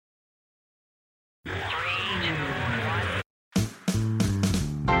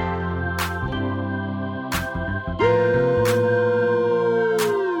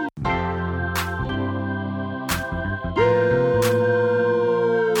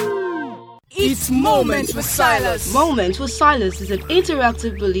It's Moments with Silas. Moments with Silas is an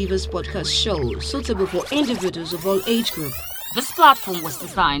interactive believers podcast show suitable for individuals of all age groups. This platform was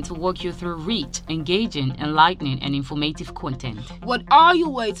designed to walk you through rich, engaging, enlightening, and informative content. What are you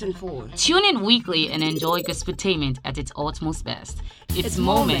waiting for? Tune in weekly and enjoy gospeltainment at its utmost best. It's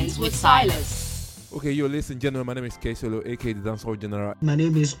Moments with Silas. Okay, yo, listen, gentlemen, my name is K-Solo, aka the Dancehall General. My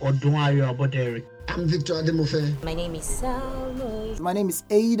name is Odunwayo Abodere. I'm Victor Ademofe. My name is Salmo. My name is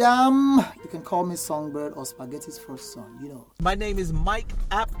Adam. You can call me Songbird or Spaghetti's first son, you know. My name is Mike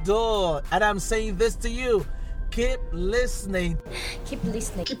Abdul, and I'm saying this to you. Keep listening. Keep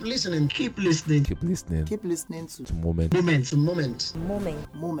listening. Keep listening. Keep listening. Keep listening. Keep listening to Moments.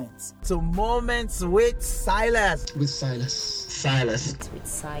 Moments To Moments with Silas. with Silas. Silas. With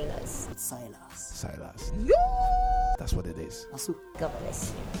Silas. Silas. That's what it is. Asu. God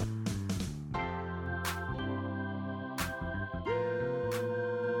bless you.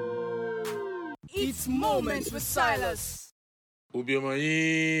 It's Moments with Silas.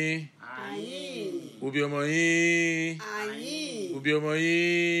 Ubiomayi. Ubiomayi.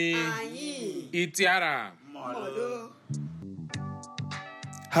 Ubiomayi. Itiara.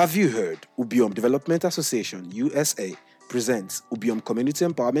 Have you heard Ubiom Development Association USA presents Ubiom Community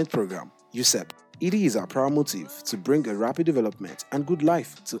Empowerment Program, USEP. It is our proud motive to bring a rapid development and good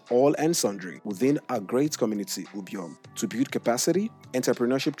life to all and sundry within our great community, Ubiom, to build capacity,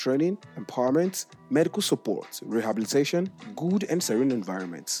 entrepreneurship training, empowerment, medical support, rehabilitation, good and serene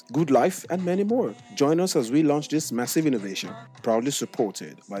environments, good life, and many more. Join us as we launch this massive innovation, proudly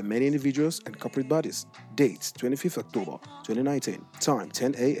supported by many individuals and corporate bodies. Date 25th October 2019. Time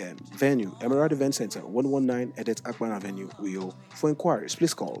 10 a.m. Venue Emerald Event Center 119 Edet Akban Avenue, Uyo. For inquiries,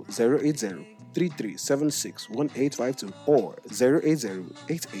 please call 080-3376-1852 or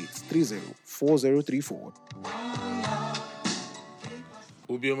 080-8830-4034.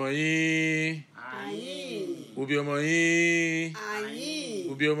 Ubiomayi. Ubiomayi.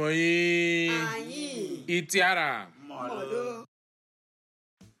 Ubiomayi. Itiara.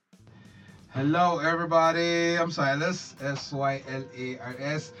 Hello, everybody. I'm Silas,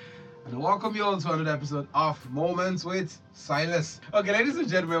 Sylas, and I welcome you all to another episode of Moments with Silas. Okay, ladies and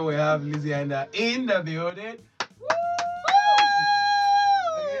gentlemen, we have Lizzie Anda in the building. Okay,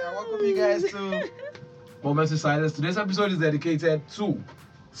 I welcome you guys to Moments with Silas. Today's episode is dedicated to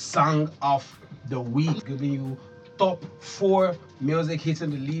Song of the Week, giving you top 4 music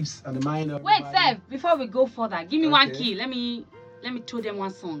hitting the lips and the mind of Wait, everybody. Seth, before we go further, give me one Okay. key. Let me throw them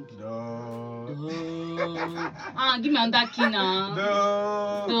one song. Do. Give me on that key now. Do.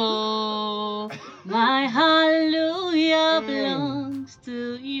 So my hallelujah belongs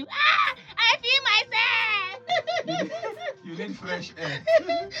to you. I feel myself. You need fresh air.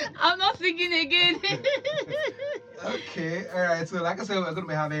 I'm not singing again. Okay, alright, so like I said, we're going to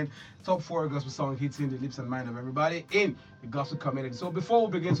be having top 4 gospel songs hitting the lips and mind of everybody in the gospel community. So before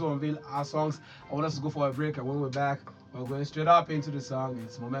we begin to unveil our songs, I want us to go for a break, and when we're back, we're going straight up into the song.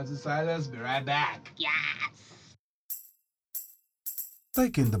 It's Moments with Silas. Be right back. Yes.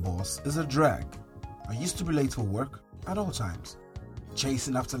 Taking the bus is a drag. I used to be late for work at all times.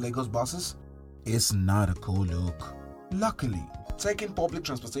 Chasing after Lagos buses is not a cool look. Luckily, taking public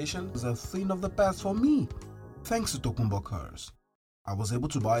transportation is a thing of the past for me. Thanks to Tokumbo Cars, I was able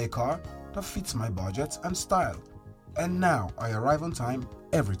to buy a car that fits my budget and style. And now I arrive on time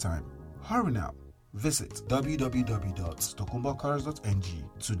every time. Hurry now. Visit www.tokumbocars.ng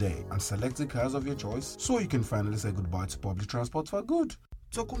today and select the cars of your choice so you can finally say goodbye to public transport for good.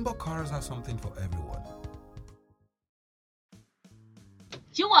 Tokumbo Cars has something for everyone.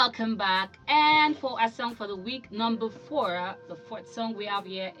 You're welcome back. And for our song for the week, number 4, the 4th song we have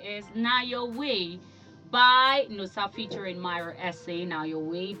here is Now Your Way by Nosa featuring Myro Essay. Now Your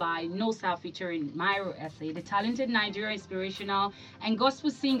Way by Nosa featuring Myro Essay. The talented Nigerian inspirational and gospel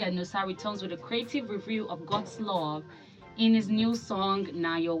singer Nosa returns with a creative review of God's love in his new song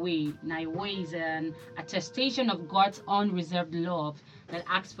Now Your Way. Now Your Way is an attestation of God's unreserved love that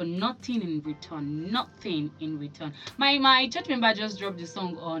asks for nothing in return. Nothing in return. My church member just dropped the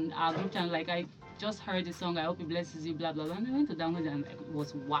song on our group channel. Like, I just heard the song, I hope it blesses you, blah blah blah. And I went to download it and it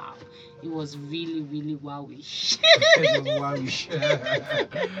was wow. It was really, really wowish.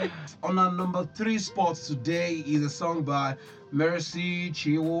 On our number 3 spot today is a song by Mercy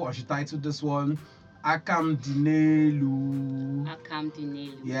Chiwo, or she titled this one Akam Dinelu. Akam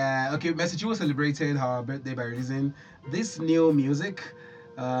Dinelu. Yeah, okay. Mercy Chiwo celebrated her birthday by releasing this new music.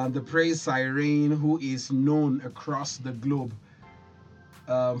 The praise siren, who is known across the globe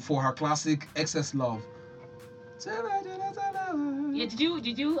for her classic Excess Love. Yeah, did you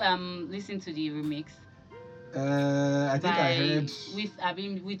listen to the remix? I think I heard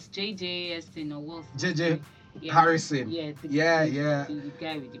with JJ Estin or Wolf. JJ Harrison. Yeah. The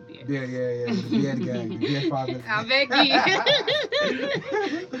guy with the beard. The beard guy. The beard family. I beg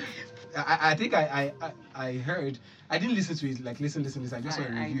you. I think I heard. I didn't listen to it. Like listen. I just saw a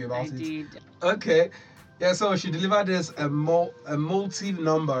review about it. Did. Okay. Yeah, so she delivered this a multi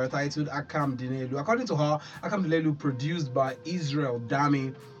number titled Akam Dinelu. According to her, Akam Dinelu, produced by Israel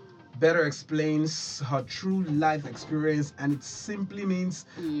Dami, better explains her true life experience, and it simply means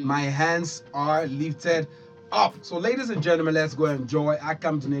my hands are lifted up. So, ladies and gentlemen, let's go enjoy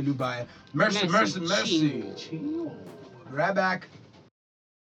Akam Dinelu by Mercy. Right back.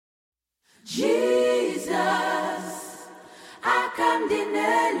 Jesus, Akam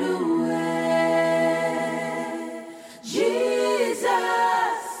Dinelu. Jesus,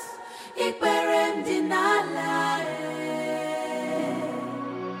 ikperem dinala.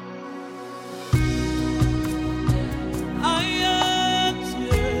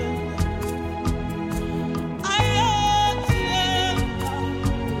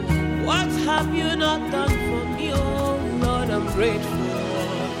 What have you not done for me, oh Lord? I'm grateful.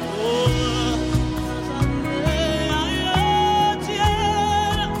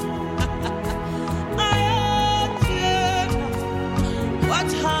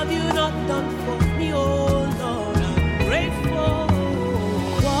 What have you not done for me, oh Lord? I'm grateful.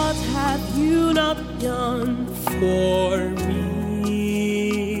 What have you not done for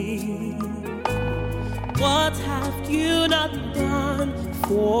me? What have you not done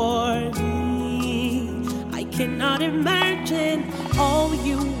for me? I cannot imagine all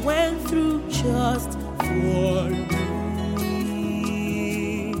you went through just for me.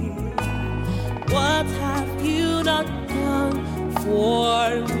 What have you not done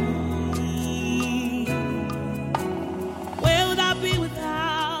for me? Where would I be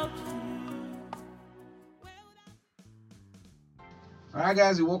without you? Alright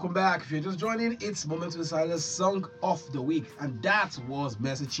guys, welcome back. If you're just joining, it's Moments with Silas Song of the Week, and that was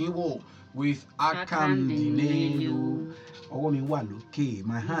Mercy Chinwo with Akam Dinelu. Oh, okay,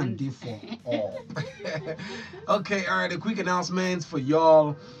 my hand did fall off. Okay, alright, a quick announcement for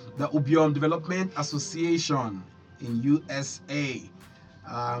y'all. The Ubiom Development Association in USA.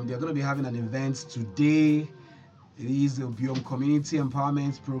 They're going to be having an event today. It is the Ubiom Community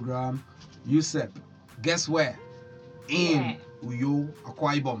Empowerment Program, USEP. Guess where? In Uyo,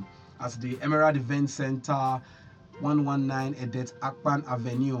 Akwa Ibom, at the Emerald Event Center, 119 Edet Akpan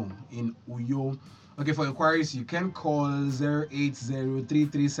Avenue in Uyo. Okay, for inquiries, you can call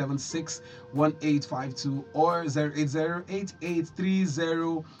 080-3376-1852 or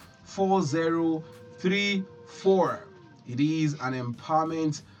 080-8830-4034. It is an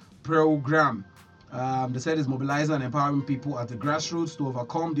empowerment program. They said it's mobilizing and empowering people at the grassroots to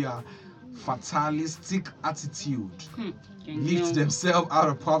overcome their fatalistic attitude, lift themselves out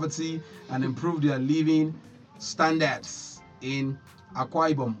of poverty, and improve their living standards in Akwa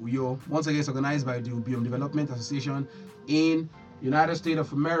Ibom, Uyo. Once again, it's organized by the Ubiom Development Association in United States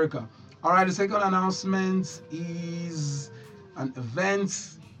of America. All right, the second announcement is an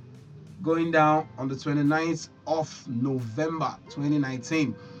event going down on the 29th of November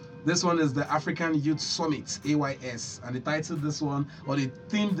 2019. This one is the African Youth Summit, AYS, and they titled this one, or they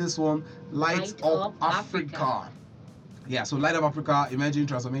themed this one, Light Up Africa. Yeah, so Light Up Africa, Emerging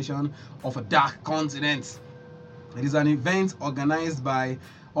Transformation of a Dark Continent. It is an event organized by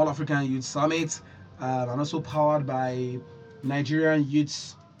All African Youth Summit and also powered by Nigerian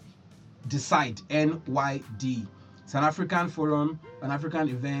Youth Decide, NYD. It's an African forum, an African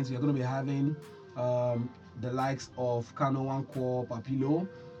event. We're going to be having the likes of Kano Nwankwo Papilo,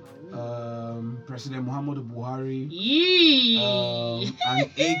 President Muhammadu Buhari, and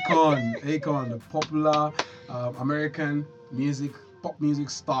Akon, the popular American pop music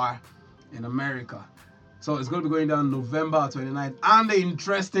star in America. So it's going to be going down November 29th. And the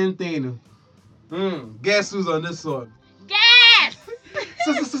interesting thing, guess who's on this one? Guess!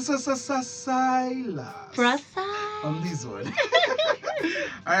 Silas. On this one.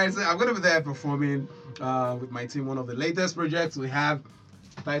 Alright, so I'm going to be there performing with my team. One of the latest projects we have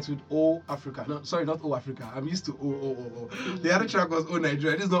titled O Africa. No, sorry, not O Africa. I'm used to O. The other track was O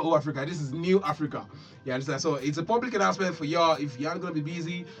Nigeria. This is not O Africa. This is New Africa. You understand? So it's a public announcement for y'all if you aren't going to be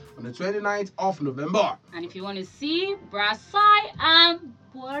busy on the 29th of November. And if you want to see Brasai and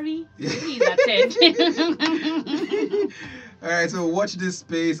Buhari, please attend. Alright, so watch this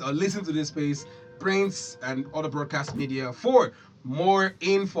space or listen to this space, prints and other broadcast media for more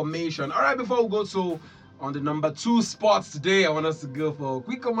information. Alright, before we go to on the number 2 spots today, I want us to go for a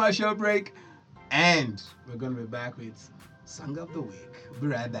quick commercial break, and we're going to be back with Song of the Week. We'll be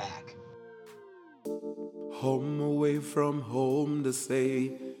right back. Home away from home,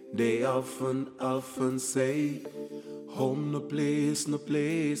 they often say, home no place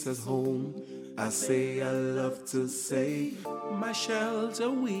as home. I say I love to say, my shelter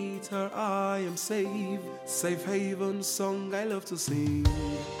with her I am safe. Safe haven song I love to sing.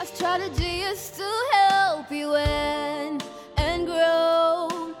 Our strategy is to help you win and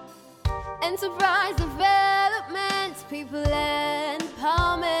grow. Enterprise development, people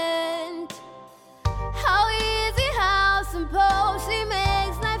empowerment. How easy, how simple, she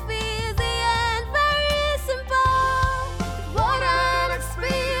makes life easy and very simple. What an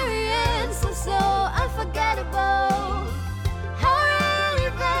experience, so unforgettable. How really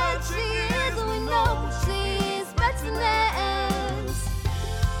that she is, we know she's better than us.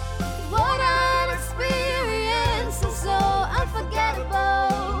 What an experience, so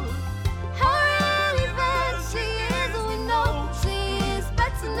unforgettable. How really that she is, we know she's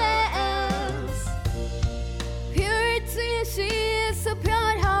better than us. Purity, she is so pure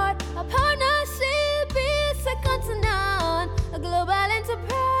at heart. A partnership is second to none. A global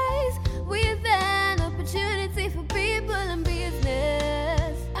enterprise with an opportunity for people and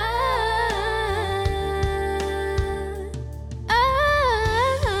business.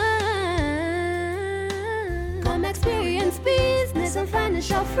 Come experience business and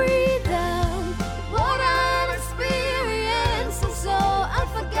financial freedom. What an experience, so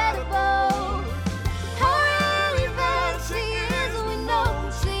unforgettable. How really that she is, we know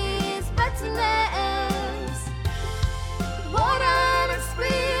she's better than us. What an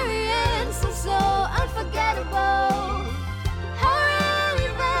experience, so unforgettable. How really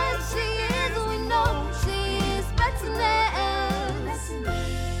that she is, we know she's better than us.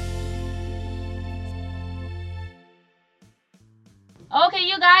 Okay,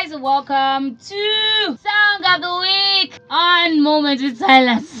 you guys, welcome to Song of the Week on Moment in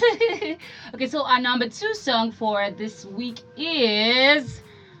Silence. Okay, so our number 2 song for this week is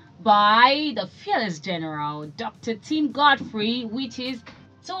by the fearless general, Dr. Tim Godfrey, which is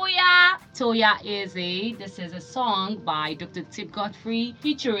Toya. Toya is this is a song by Dr. Tim Godfrey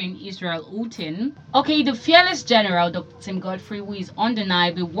featuring Israel Houghton. Okay, the fearless general, Dr. Tim Godfrey, who is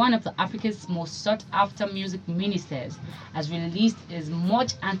undeniably one of Africa's most sought after music ministers, has released his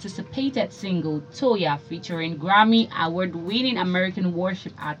much anticipated single Toya, featuring Grammy award winning American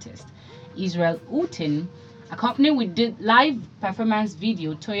worship artist Israel Houghton. Accompanied with the live performance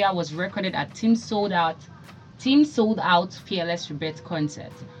video, Toya was recorded at Tim Sold Out Fearless Rebirth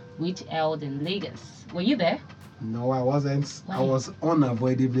concert, which held in Lagos. Were you there? No, I wasn't. Why? I was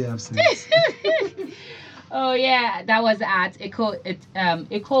unavoidably absent. Oh yeah, that was at Echo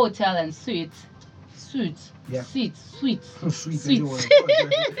Hotel and Suites. Yeah. Sweet. Anyway.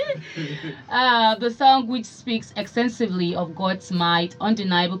 The song, which speaks extensively of God's might,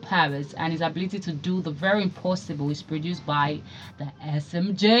 undeniable powers, and his ability to do the very impossible, is produced by the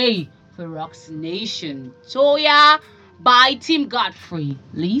SMJ for Rocks Nation. Toya by Tim Godfrey.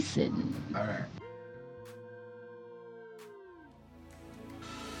 Listen. All right.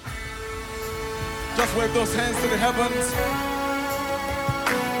 Just wave those hands to the heavens.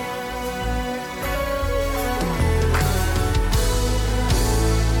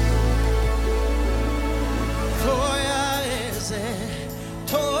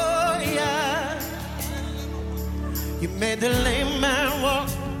 Toya, you made the lame man walk,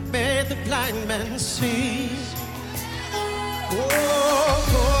 made the blind man see. Oh,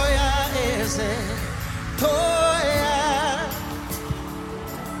 Toya is it, Toya,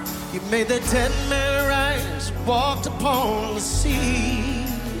 you made the dead man rise, walked upon the sea.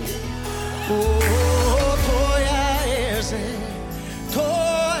 Oh, Toya is it,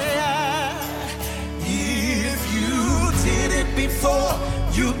 Toya, if you did it before,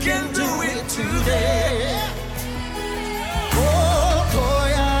 you can do it today. Oh,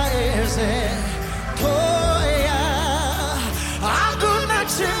 Toya is it, Toya. I'm gonna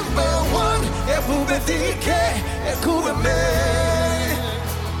chamber one, Ebubedike, Ekueme.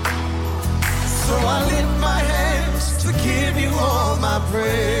 So I lift my hands to give you all my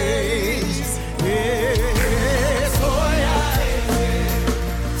praise. Yeah, Toya.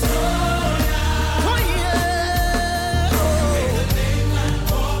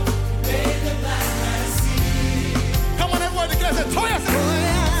 Toya,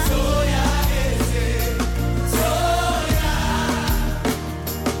 Toya is it, Toya.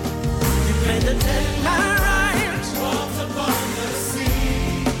 You made the dead man rise, walked upon the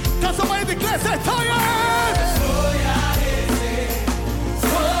sea. Can somebody declare, say Toya? Toya is it,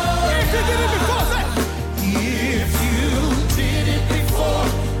 Toya.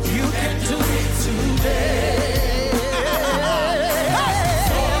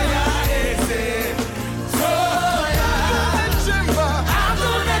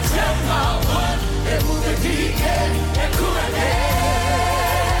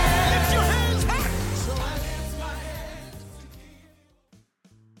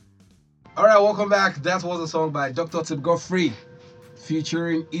 Alright, welcome back. That was a song by Dr. Tip Godfrey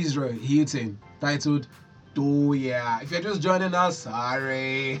featuring Israel Hilton titled Toya. If you're just joining us,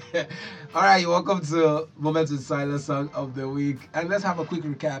 sorry. Alright, welcome to Moments with Silas Song of the Week. And let's have a quick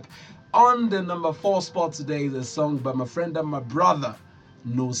recap. On the number 4 spot today is a song by my friend and my brother,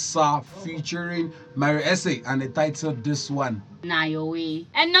 Nosa, featuring Mario Essay, and the title this one, Now Your Way.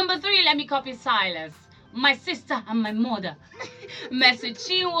 And number 3, let me copy Silas. My sister and my mother.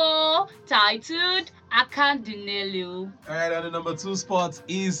 Messichinwo, titled Akandinelu. Alright, and the number 2 spot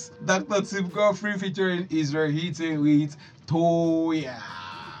is Dr. Tip Godfrey featuring Israel Heating with Toya.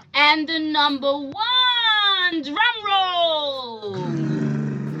 And the number 1, drum roll.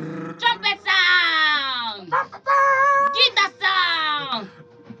 Trumpet sound. Guitar sound.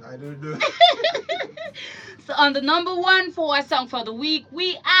 I don't know. So on the number 1 for our song for the week,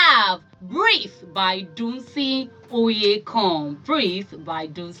 we have Breathe by Dunsi Oyekon. Breathe by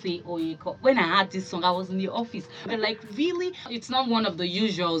Dunsi Oyekon. When I heard this song, I was in the office. They're like, really? It's not one of the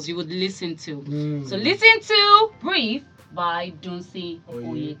usuals you would listen to. So listen to Breathe by Dunsi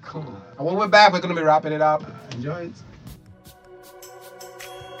Oyekon. And when we're back, we're going to be wrapping it up. Enjoy it.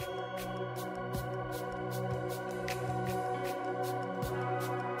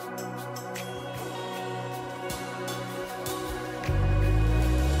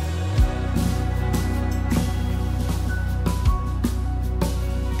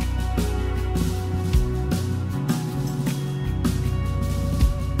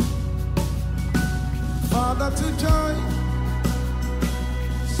 Father to joy,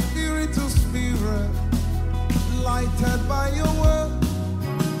 spirit to spirit, lighted by your word,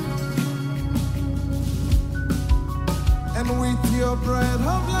 and with your breath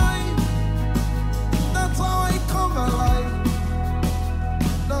of life, that's how I come alive,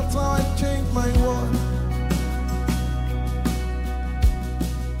 that's how I change my world.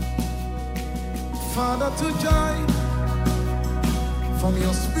 Father to joy, from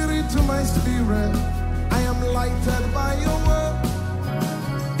your spirit to my spirit, I am lighted by your word,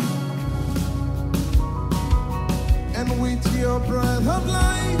 and with your breath of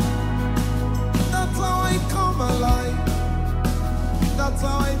life, that's how I come alive, that's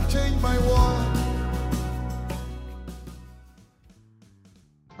how I change my world.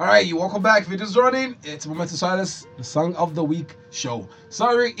 Alright, you welcome back. If you're just joining, it's Moments of Silence, the Song of the Week show.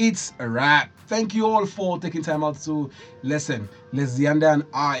 Sorry, it's a wrap. Thank you all for taking time out to listen. Lezianda and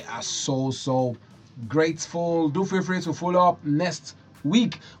I are so grateful. Do feel free to follow up next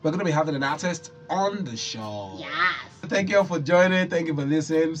week. We're going to be having an artist on the show. Yes. Thank you all for joining. Thank you for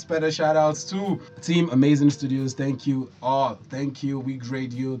listening. Special shout outs to Team Amazing Studios. Thank you all. Thank you. We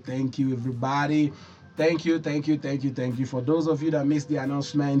grade you. Thank you, everybody. Thank you. For those of you that missed the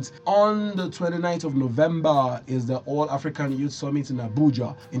announcement, on the 29th of November is the All African Youth Summit in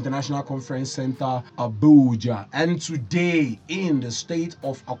Abuja, International Conference Center, Abuja. And today, in the state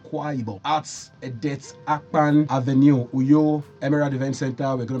of Akwa Ibom, at Edet Akpan Avenue, Uyo Emerald Event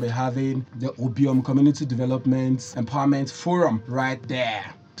Center, we're going to be having the Obiom Community Development Empowerment Forum right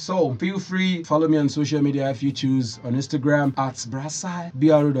there. So feel free, follow me on social media if you choose, on Instagram at Brasai,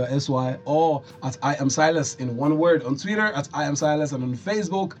 BRO.SY, or at I Am Silas in one word, on Twitter at I Am Silas, and on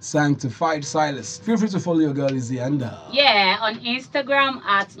Facebook, Sanctified Silas. Feel free to follow your girl Lizzie Anda. Yeah, on Instagram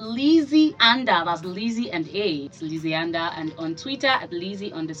at Lizzie Anda, that's Lizzie and A, it's Lizzie Anda, and on Twitter at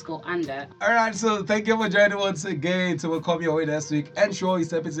Lizzie_Anda. Alright, so thank you for joining once again. So we'll come your way next week. Ensure you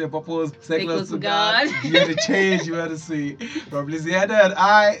step into your purpose, stay close to God. You're the change you want to see. From Lizzie Anda and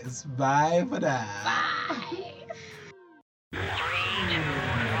I, it's bye for now. Bye.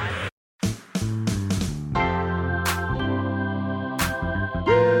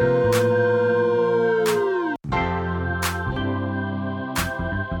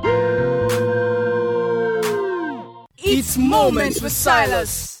 It's Moments with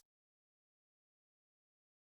Silas.